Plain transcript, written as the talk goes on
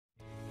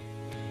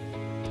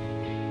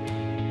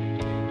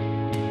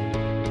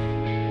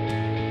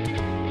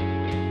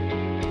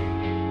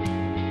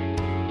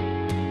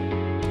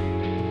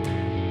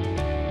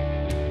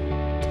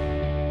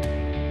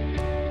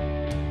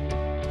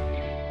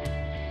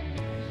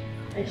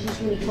and she's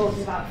going to be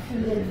talking about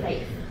food and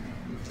faith.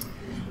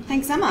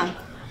 Thanks, Emma.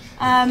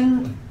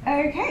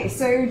 Okay,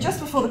 so just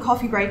before the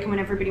coffee break and when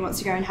everybody wants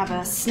to go and have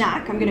a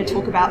snack, I'm going to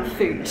talk about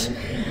food.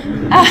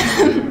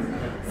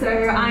 So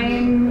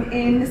I'm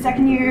in the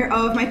second year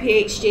of my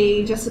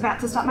PhD, just about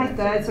to start my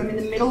third, so I'm in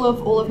the middle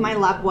of all of my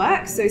lab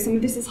work, so some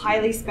of this is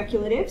highly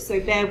speculative, so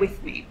bear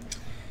with me.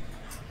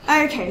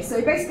 Okay,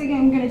 so basically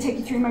I'm going to take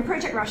you through my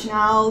project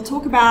rationale,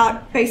 talk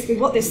about basically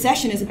what this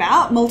session is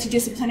about,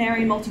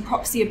 multidisciplinary,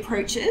 multi-proxy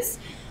approaches,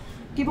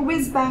 give a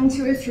whiz-bang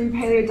tour through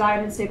paleo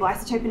diet and stable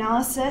isotope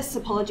analysis.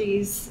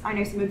 Apologies, I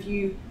know some of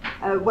you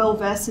are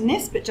well-versed in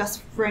this, but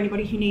just for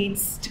anybody who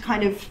needs to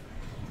kind of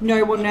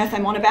know what on earth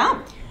I'm on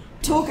about.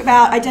 Talk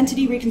about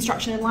identity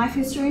reconstruction and life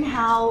history and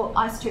how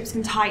isotopes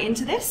can tie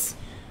into this.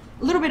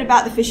 A little bit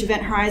about the fish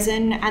event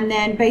horizon, and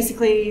then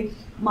basically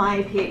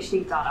my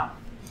PhD data.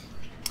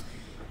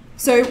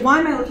 So why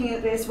am I looking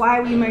at this? Why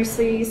are we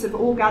mostly sort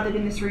of all gathered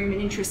in this room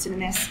and interested in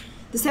this?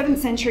 The 7th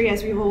century,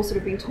 as we've all sort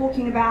of been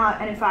talking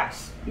about, and in fact,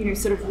 you know,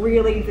 sort of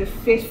really the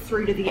 5th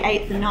through to the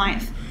 8th and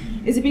 9th,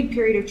 is a big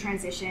period of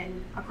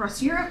transition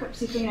across Europe,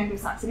 particularly in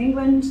Anglo-Saxon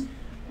England.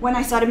 When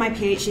I started my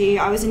PhD,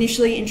 I was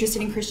initially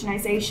interested in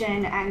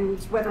Christianization and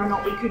whether or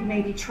not we could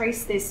maybe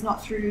trace this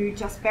not through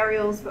just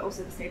burials, but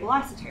also the stable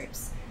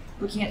isotopes.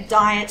 Looking at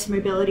diet,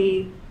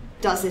 mobility,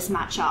 does this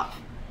match up?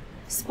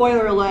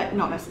 Spoiler alert,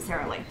 not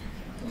necessarily.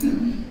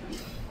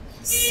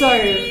 So,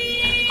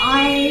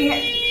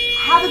 I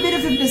have a bit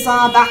of a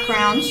bizarre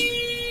background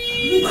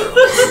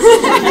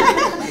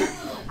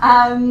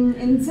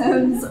in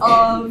terms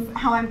of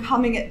how I'm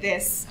coming at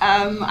this.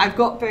 I've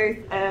got both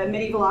a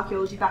medieval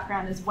archaeology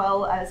background as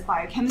well as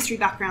biochemistry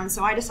background,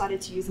 so I decided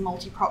to use a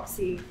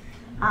multi-proxy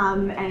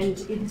and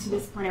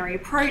interdisciplinary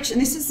approach, and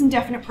this is some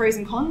definite pros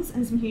and cons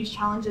and some huge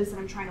challenges that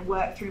I'm trying to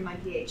work through in my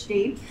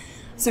PhD.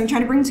 So I'm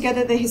trying to bring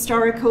together the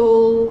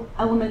historical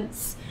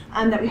elements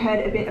that we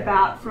heard a bit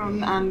about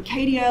from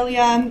Katie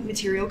earlier,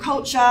 material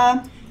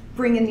culture,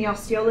 bring in the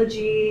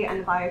osteology and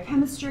the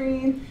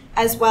biochemistry,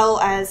 as well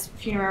as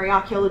funerary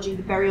archaeology,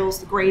 the burials,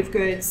 the grave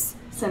goods,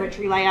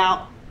 cemetery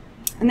layout,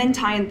 and then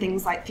tie in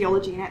things like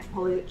theology and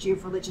anthropology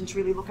of religion to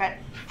really look at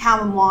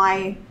how and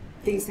why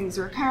these things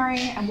are occurring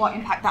and what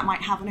impact that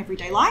might have on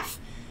everyday life.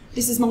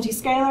 This is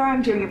multi-scalar.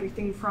 I'm doing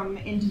everything from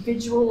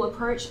individual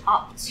approach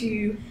up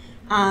to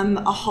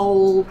a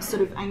whole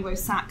sort of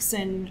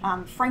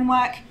Anglo-Saxon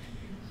framework.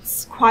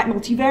 It's quite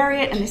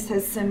multivariate, and this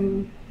has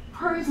some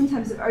pros in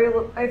terms of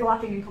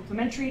overlapping and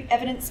complementary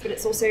evidence, but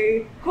it's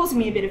also causing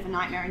me a bit of a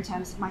nightmare in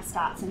terms of my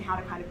stats and how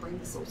to kind of bring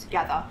this all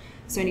together.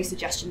 So any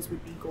suggestions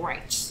would be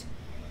great.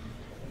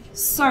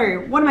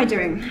 So what am I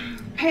doing?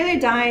 Paleo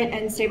diet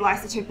and stable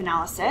isotope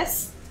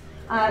analysis.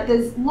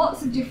 There's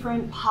lots of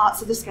different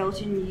parts of the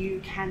skeleton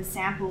you can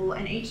sample,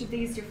 and each of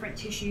these different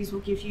tissues will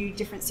give you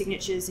different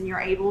signatures, and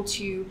you're able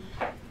to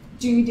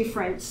do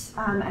different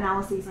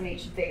analyses on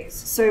each of these.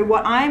 So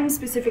what I'm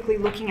specifically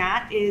looking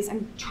at is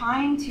I'm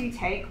trying to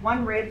take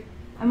one rib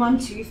and one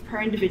tooth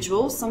per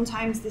individual.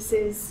 Sometimes this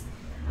is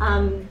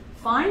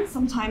fine,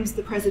 sometimes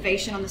the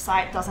preservation on the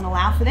site doesn't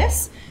allow for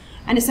this.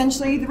 And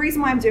essentially the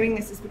reason why I'm doing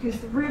this is because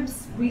the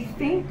ribs, we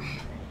think,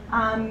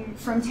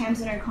 from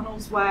Tamsin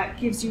O'Connell's work,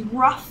 gives you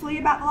roughly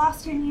about the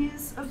last 10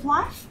 years of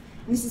life.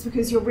 And this is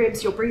because your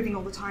ribs, you're breathing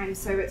all the time,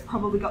 so it's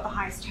probably got the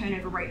highest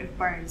turnover rate of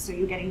bone, so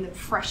you're getting the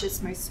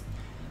freshest, most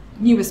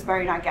newest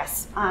bone, I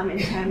guess, in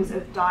terms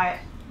of diet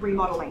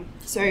remodeling.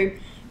 So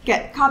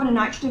get carbon and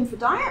nitrogen for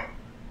diet,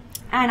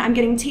 and I'm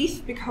getting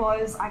teeth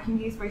because I can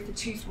use both the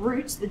tooth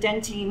root, the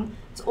dentine,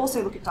 to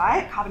also look at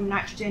diet, carbon and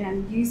nitrogen,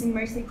 and using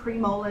mostly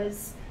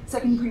premolars,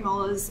 second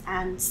premolars,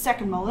 and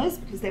second molars,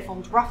 because they're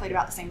formed roughly at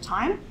about the same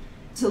time,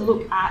 to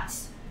look at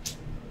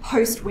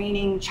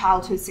post-weaning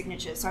childhood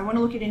signatures. So I want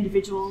to look at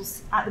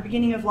individuals at the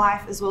beginning of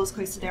life as well as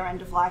close to their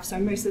end of life, so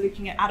I'm mostly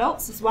looking at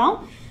adults as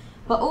well.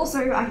 But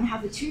also I can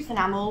have the tooth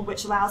enamel,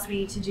 which allows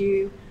me to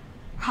do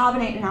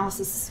carbonate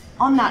analysis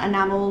on that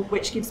enamel,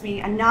 which gives me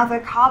another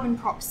carbon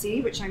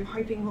proxy, which I'm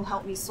hoping will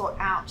help me sort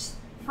out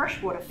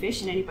freshwater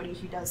fish, and anybody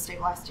who does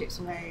stable isotopes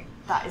will know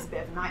that is a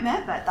bit of a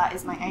nightmare, but that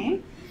is my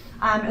aim.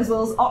 As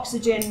well as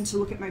oxygen to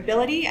look at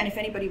mobility, and if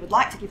anybody would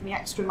like to give me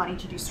extra money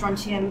to do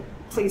strontium,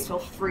 please feel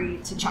free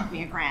to chuck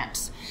me a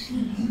grant.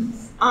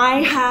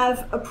 I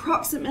have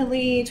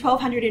approximately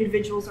 1,200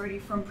 individuals already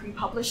from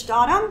pre-published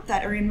data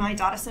that are in my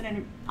data set,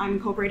 and I'm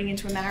incorporating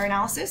into a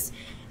meta-analysis.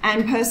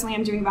 And personally,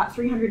 I'm doing about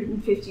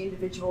 350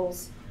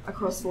 individuals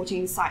across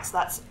 14 sites. So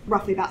that's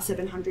roughly about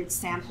 700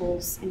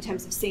 samples in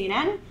terms of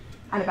CNN,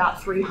 and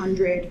about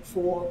 300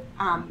 for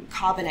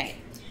carbonate.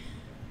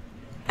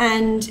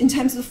 And in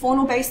terms of the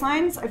faunal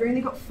baselines, I've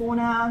only got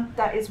fauna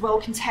that is well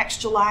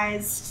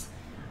contextualized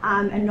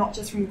and not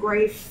just from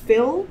grave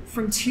fill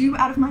from 2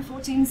 out of my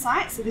 14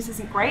 sites. So this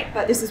isn't great,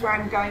 but this is where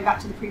I'm going back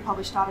to the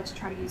pre-published data to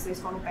try to use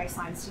those faunal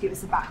baselines to give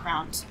us a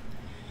background.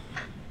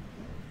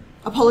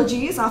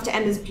 Apologies after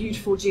Emma's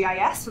beautiful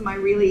GIS for my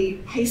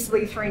really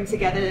hastily thrown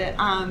together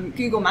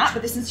Google map,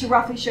 but this is to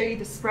roughly show you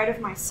the spread of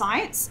my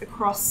sites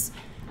across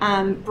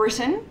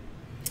Britain.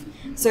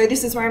 So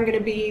this is where I'm going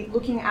to be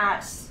looking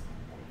at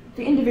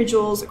the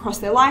individuals across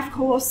their life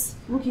course,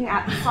 looking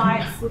at the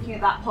sites, looking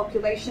at that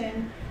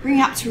population,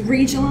 bringing up to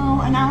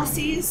regional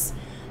analyses,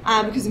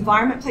 because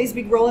environment plays a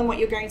big role in what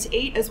you're going to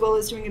eat, as well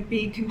as doing a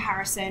big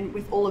comparison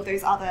with all of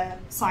those other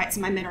sites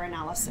in my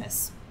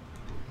meta-analysis.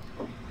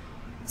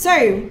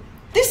 So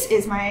this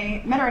is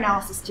my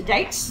meta-analysis to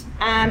date.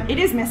 It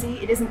is messy,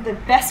 it isn't the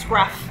best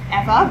graph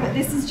ever, but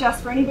this is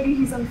just for anybody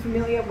who's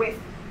unfamiliar with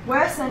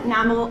where certain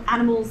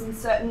animals and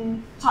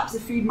certain types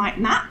of food might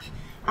map.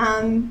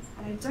 And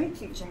I don't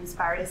think James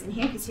Barrett is in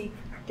here because he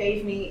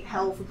gave me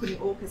hell for putting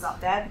orcas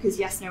up there, because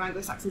yes, no,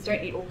 Anglo-Saxons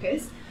don't eat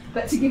orcas.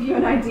 But to give you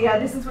an idea,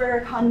 this is where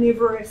a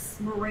carnivorous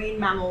marine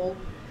mammal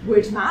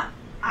would map,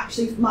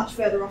 actually much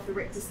further off the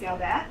Richter scale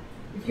there.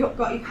 You've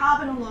got your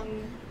carbon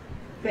along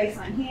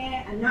baseline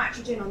here and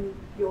nitrogen on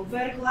your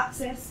vertical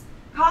axis.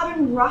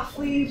 Carbon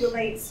roughly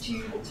relates to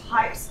the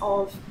types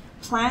of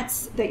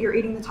plants that you're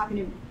eating, the type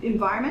of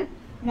environment.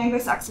 In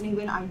Anglo-Saxon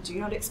England, I do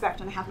not expect,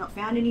 and I have not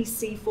found any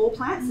C4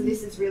 plants, so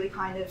this is really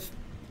kind of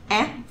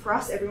for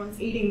us.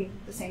 Everyone's eating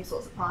the same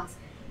sorts of plants.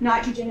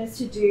 Nitrogen is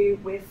to do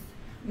with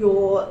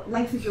your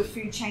length of your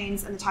food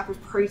chains and the type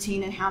of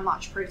protein and how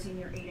much protein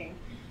you're eating.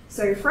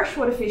 So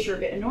freshwater fish are a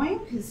bit annoying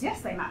because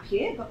yes, they map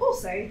here, but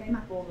also they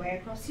map all the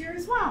way across here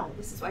as well.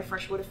 This is why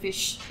freshwater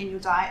fish in your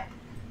diet,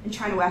 and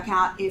trying to work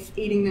out if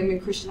eating them in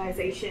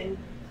Christianization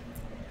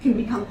can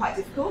become quite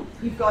difficult.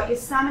 You've got your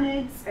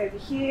salmonids over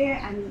here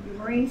and your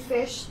marine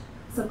fish.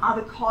 Some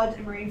other cod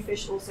and marine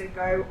fish also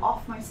go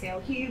off my scale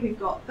here. We've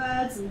got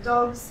birds and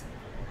dogs,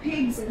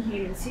 pigs and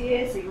humans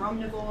here, so your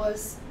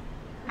omnivores,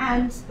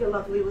 and your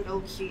lovely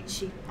little cute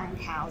sheep and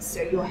cows,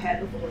 so your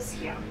herbivores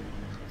here.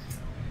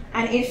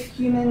 And if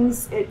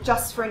humans,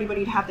 just for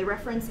anybody to have the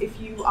reference,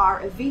 if you are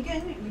a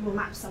vegan, you will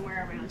map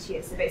somewhere around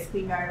here, so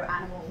basically no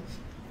animal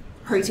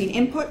protein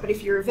input. But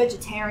if you're a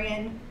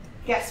vegetarian,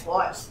 guess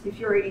what? If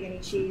you're eating any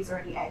cheese or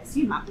any eggs,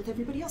 you map with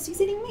everybody else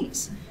who's eating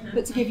meat.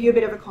 But to give you a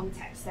bit of a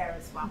context there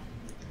as well.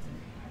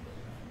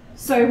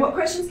 So what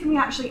questions can we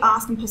actually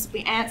ask and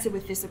possibly answer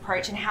with this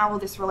approach, and how will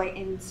this relate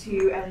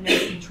into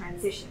eliminating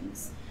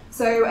transitions?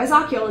 So as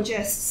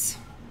archaeologists,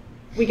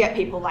 we get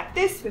people like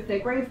this with their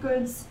grave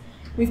goods.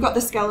 We've got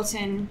the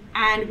skeleton,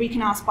 and we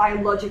can ask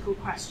biological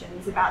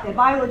questions about their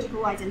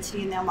biological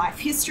identity and their life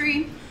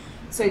history.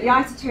 So the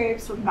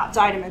isotopes, talking about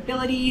diet and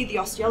mobility, the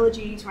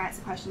osteology, to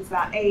answer questions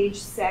about age,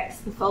 sex,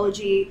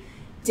 pathology,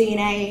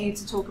 DNA,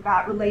 to talk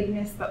about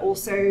relatedness, but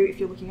also if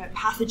you're looking at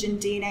pathogen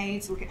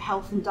DNA, to look at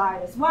health and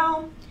diet as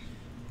well,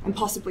 and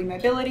possibly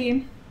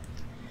mobility.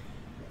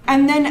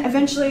 And then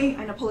eventually,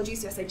 and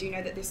apologies, yes, I do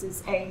know that this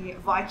is a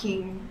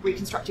Viking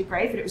reconstructed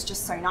grave, but it was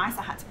just so nice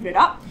I had to put it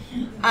up.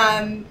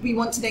 We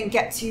want to then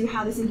get to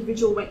how this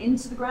individual went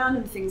into the ground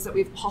and the things that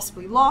we've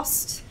possibly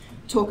lost,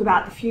 talk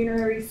about the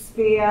funerary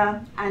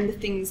sphere and the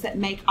things that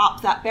make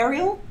up that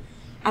burial.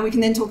 And we can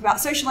then talk about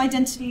social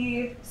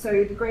identity.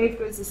 So the grave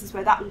goods, this is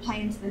where that will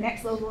play into the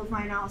next level of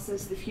my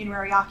analysis, the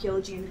funerary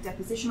archaeology and the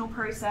depositional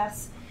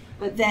process,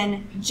 but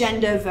then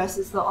gender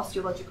versus the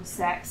osteological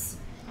sex,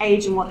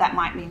 age and what that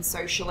might mean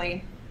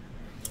socially,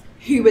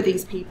 who were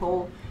these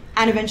people,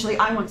 and eventually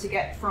I want to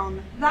get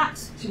from that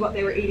to what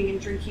they were eating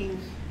and drinking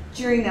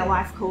during their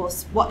life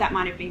course, what that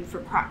might have been for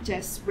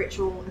practice,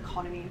 ritual,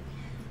 economy.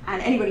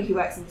 And anybody who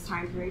works in this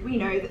time period, we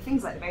know that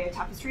things like the Bayeux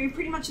Tapestry are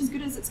pretty much as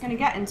good as it's going to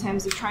get in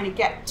terms of trying to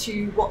get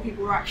to what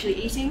people were actually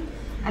eating.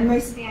 And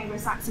most of the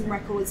Anglo-Saxon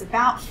records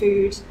about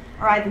food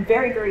are either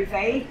very, very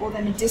vague, or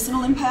they're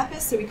medicinal in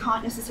purpose, so we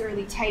can't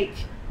necessarily take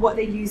what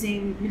they're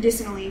using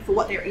medicinally for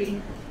what they're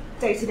eating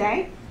day to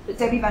day. But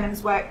Debbie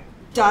Benham's work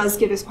does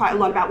give us quite a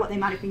lot about what they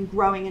might have been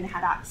growing and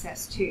had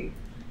access to.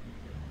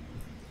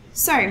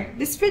 So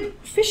this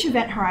fish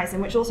event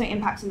horizon, which also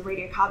impacts on the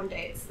radiocarbon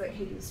dates that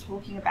Katie was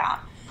talking about,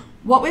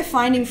 what we're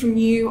finding from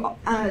new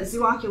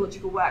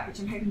zooarchaeological work, which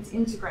I'm hoping to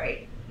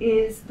integrate,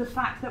 is the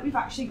fact that we've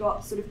actually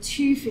got sort of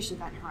two fish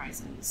event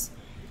horizons.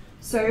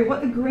 So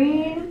what the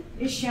green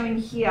is showing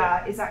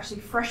here is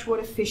actually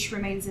freshwater fish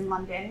remains in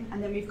London,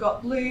 and then we've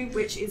got blue,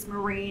 which is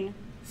marine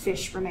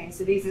fish remains.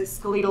 So these are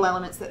skeletal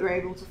elements that we're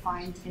able to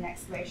find in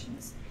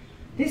excavations.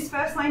 This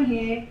first line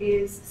here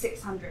is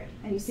 600,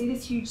 and you see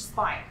this huge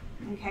spike,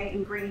 okay,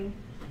 in green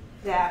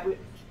there,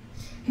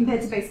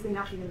 compared to basically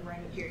nothing in the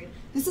Roman period.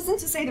 This isn't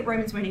to say that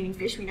Romans weren't eating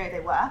fish, we know they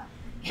were,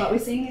 but we're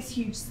seeing this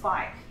huge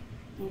spike,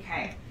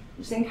 okay,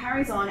 which then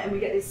carries on, and we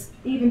get this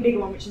even bigger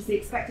one, which is the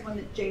expected one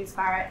that James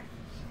Barrett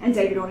and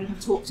David Orton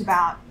have talked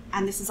about,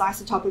 and this is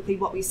isotopically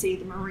what we see,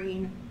 the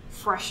marine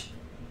fresh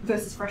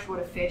versus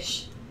freshwater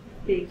fish,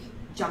 big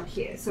jump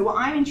here. So what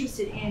I'm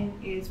interested in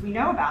is, we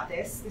know about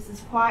this, this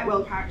is quite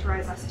well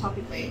characterized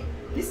isotopically.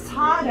 This is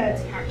harder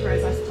to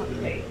characterize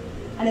isotopically,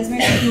 and as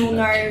most of you will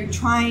know,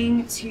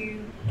 trying to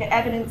get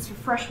evidence for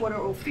freshwater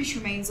or fish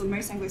remains on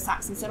most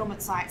Anglo-Saxon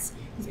settlement sites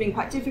has been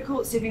quite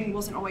difficult. Sieving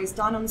wasn't always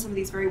done on some of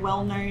these very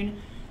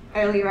well-known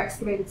earlier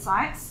excavated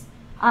sites.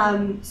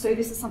 So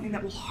this is something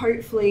that will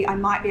hopefully, I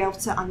might be able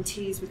to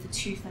untease with the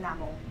tooth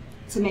enamel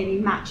to maybe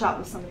match up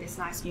with some of this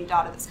nice new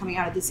data that's coming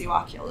out of the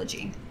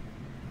zooarchaeology.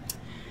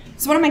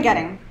 So what am I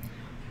getting?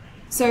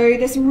 So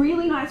there's some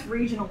really nice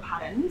regional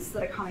patterns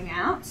that are coming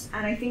out,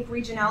 and I think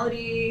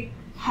regionality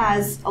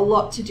has a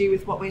lot to do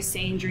with what we're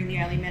seeing during the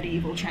early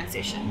medieval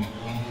transition.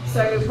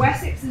 So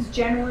Wessex is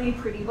generally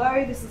pretty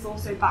low. This is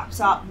also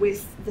backed up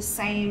with the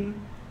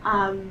same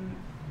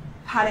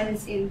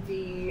patterns in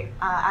the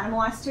animal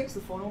isotopes,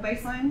 the faunal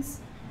baselines,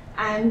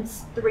 and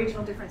the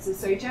regional differences.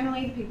 So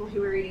generally the people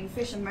who are eating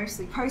fish are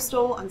mostly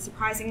coastal,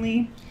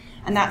 unsurprisingly,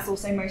 and that's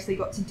also mostly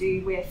got to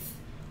do with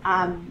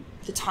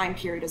the time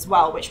period as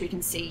well, which we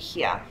can see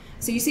here.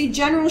 So you see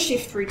general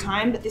shift through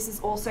time, but this is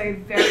also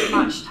very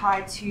much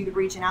tied to the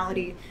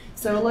regionality.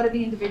 So a lot of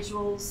the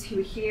individuals who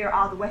are here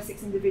are the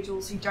Wessex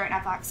individuals who don't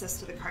have access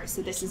to the coast,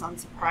 so this is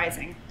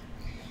unsurprising.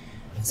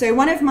 So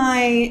one of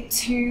my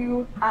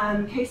two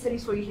case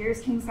studies for you here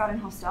is King's Garden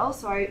Hostel.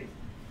 So I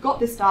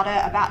got this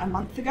data about a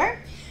month ago.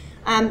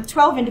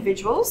 12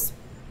 individuals,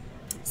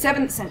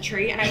 7th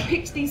century, and I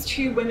picked these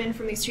two women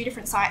from these two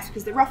different sites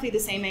because they're roughly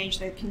the same age,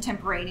 they're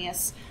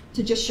contemporaneous,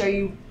 to just show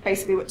you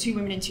basically what two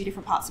women in two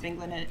different parts of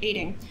England are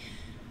eating.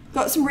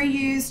 Got some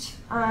reused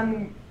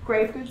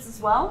grave goods as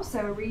well, so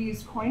a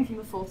reused coin from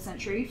the 4th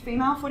century,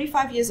 female,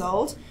 45 years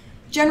old,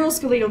 general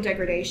skeletal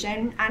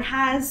degradation, and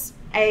has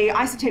a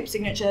isotope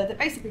signature that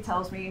basically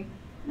tells me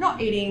not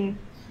eating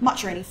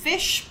much or any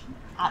fish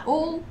at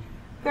all,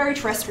 very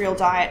terrestrial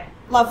diet,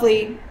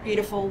 lovely,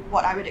 beautiful,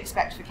 what I would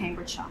expect for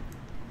Cambridgeshire.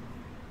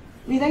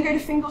 We then go to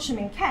Fingalsham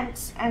in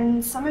Kent,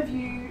 and some of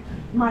you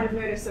might have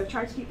noticed, so I've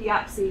tried to keep the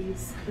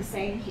axes the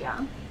same here.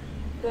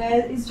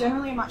 There is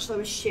generally a much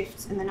lower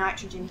shift in the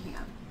nitrogen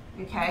here.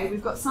 Okay,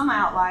 we've got some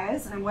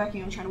outliers, and I'm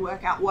working on trying to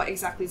work out what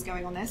exactly is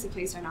going on there, so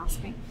please don't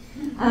ask me.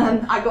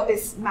 I got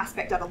this mass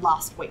spec data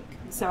last week,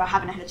 so I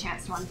haven't had a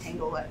chance to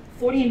untangle it.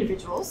 40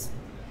 individuals.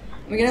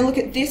 We're going to look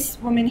at this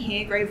woman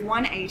here, grave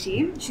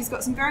 180. She's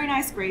got some very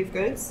nice grave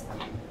goods,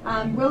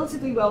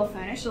 relatively well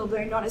furnished,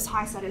 although not as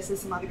high status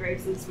as some other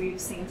graves as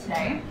we've seen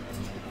today.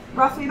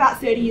 Roughly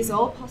about 30 years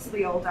old,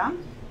 possibly older.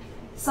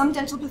 Some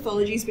dental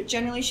pathologies, but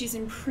generally she's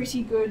in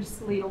pretty good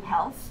skeletal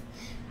health.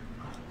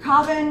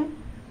 Carbon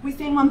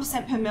within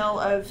 1% per mil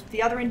of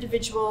the other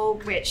individual,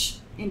 which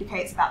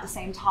indicates about the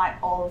same type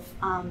of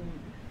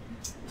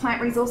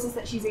plant resources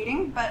that she's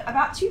eating, but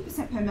about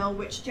 2% per mil,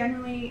 which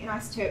generally in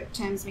isotope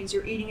terms means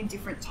you're eating a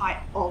different type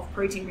of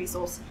protein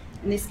resource,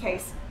 in this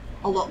case,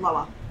 a lot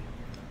lower.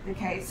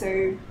 Okay,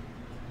 so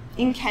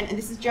in Kent, and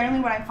this is generally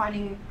what I'm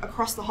finding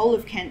across the whole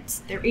of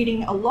Kent, they're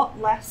eating a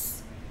lot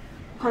less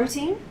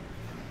protein.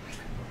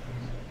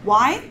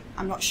 Why?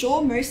 I'm not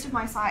sure. Most of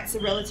my sites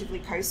are relatively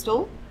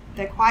coastal.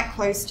 They're quite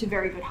close to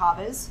very good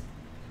harbours.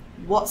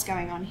 What's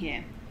going on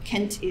here?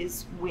 Kent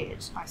is weird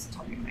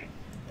isotopically.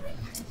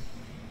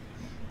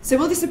 So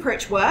will this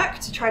approach work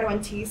to try to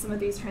untease some of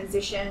these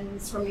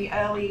transitions from the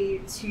early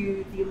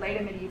to the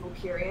later medieval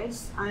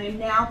periods? I am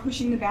now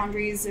pushing the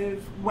boundaries of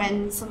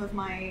when some of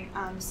my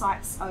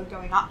sites are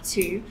going up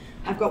to.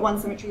 I've got one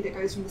cemetery that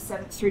goes from the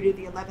 7th through to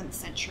the 11th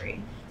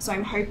century. So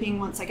I'm hoping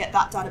once I get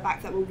that data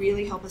back, that will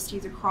really help us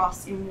tease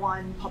across in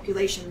one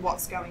population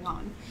what's going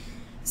on.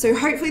 So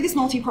hopefully this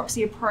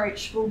multi-proxy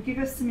approach will give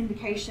us some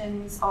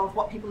indications of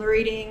what people are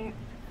eating,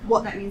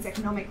 what that means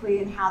economically,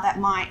 and how that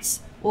might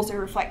also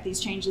reflect these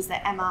changes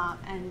that Emma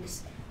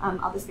and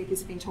other speakers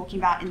have been talking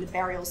about in the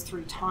burials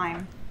through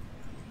time.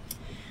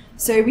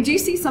 So we do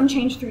see some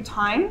change through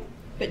time,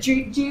 but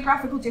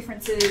geographical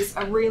differences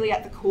are really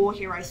at the core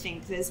here, I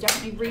think. There's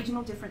definitely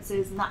regional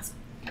differences, and that's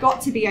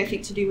got to be, I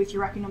think, to do with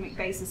your economic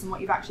basis and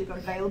what you've actually got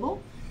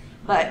available.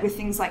 But with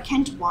things like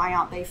Kent, why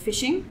aren't they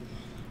fishing?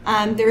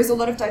 There is a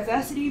lot of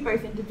diversity,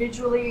 both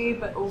individually,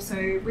 but also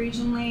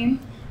regionally,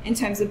 in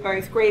terms of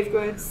both grave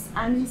goods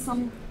and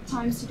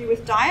sometimes to do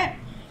with diet.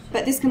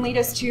 But this can lead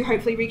us to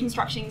hopefully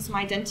reconstructing some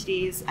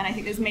identities, and I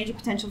think there's major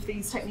potential for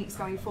these techniques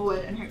going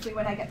forward, and hopefully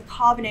when I get the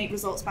carbonate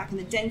results back in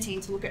the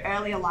dentine to look at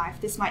earlier life,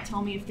 this might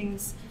tell me if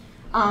things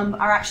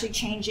are actually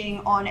changing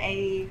on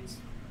a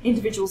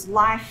individual's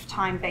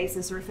lifetime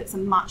basis, or if it's a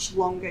much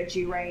longer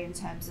durée in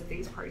terms of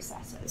these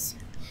processes.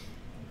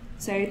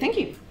 So thank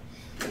you.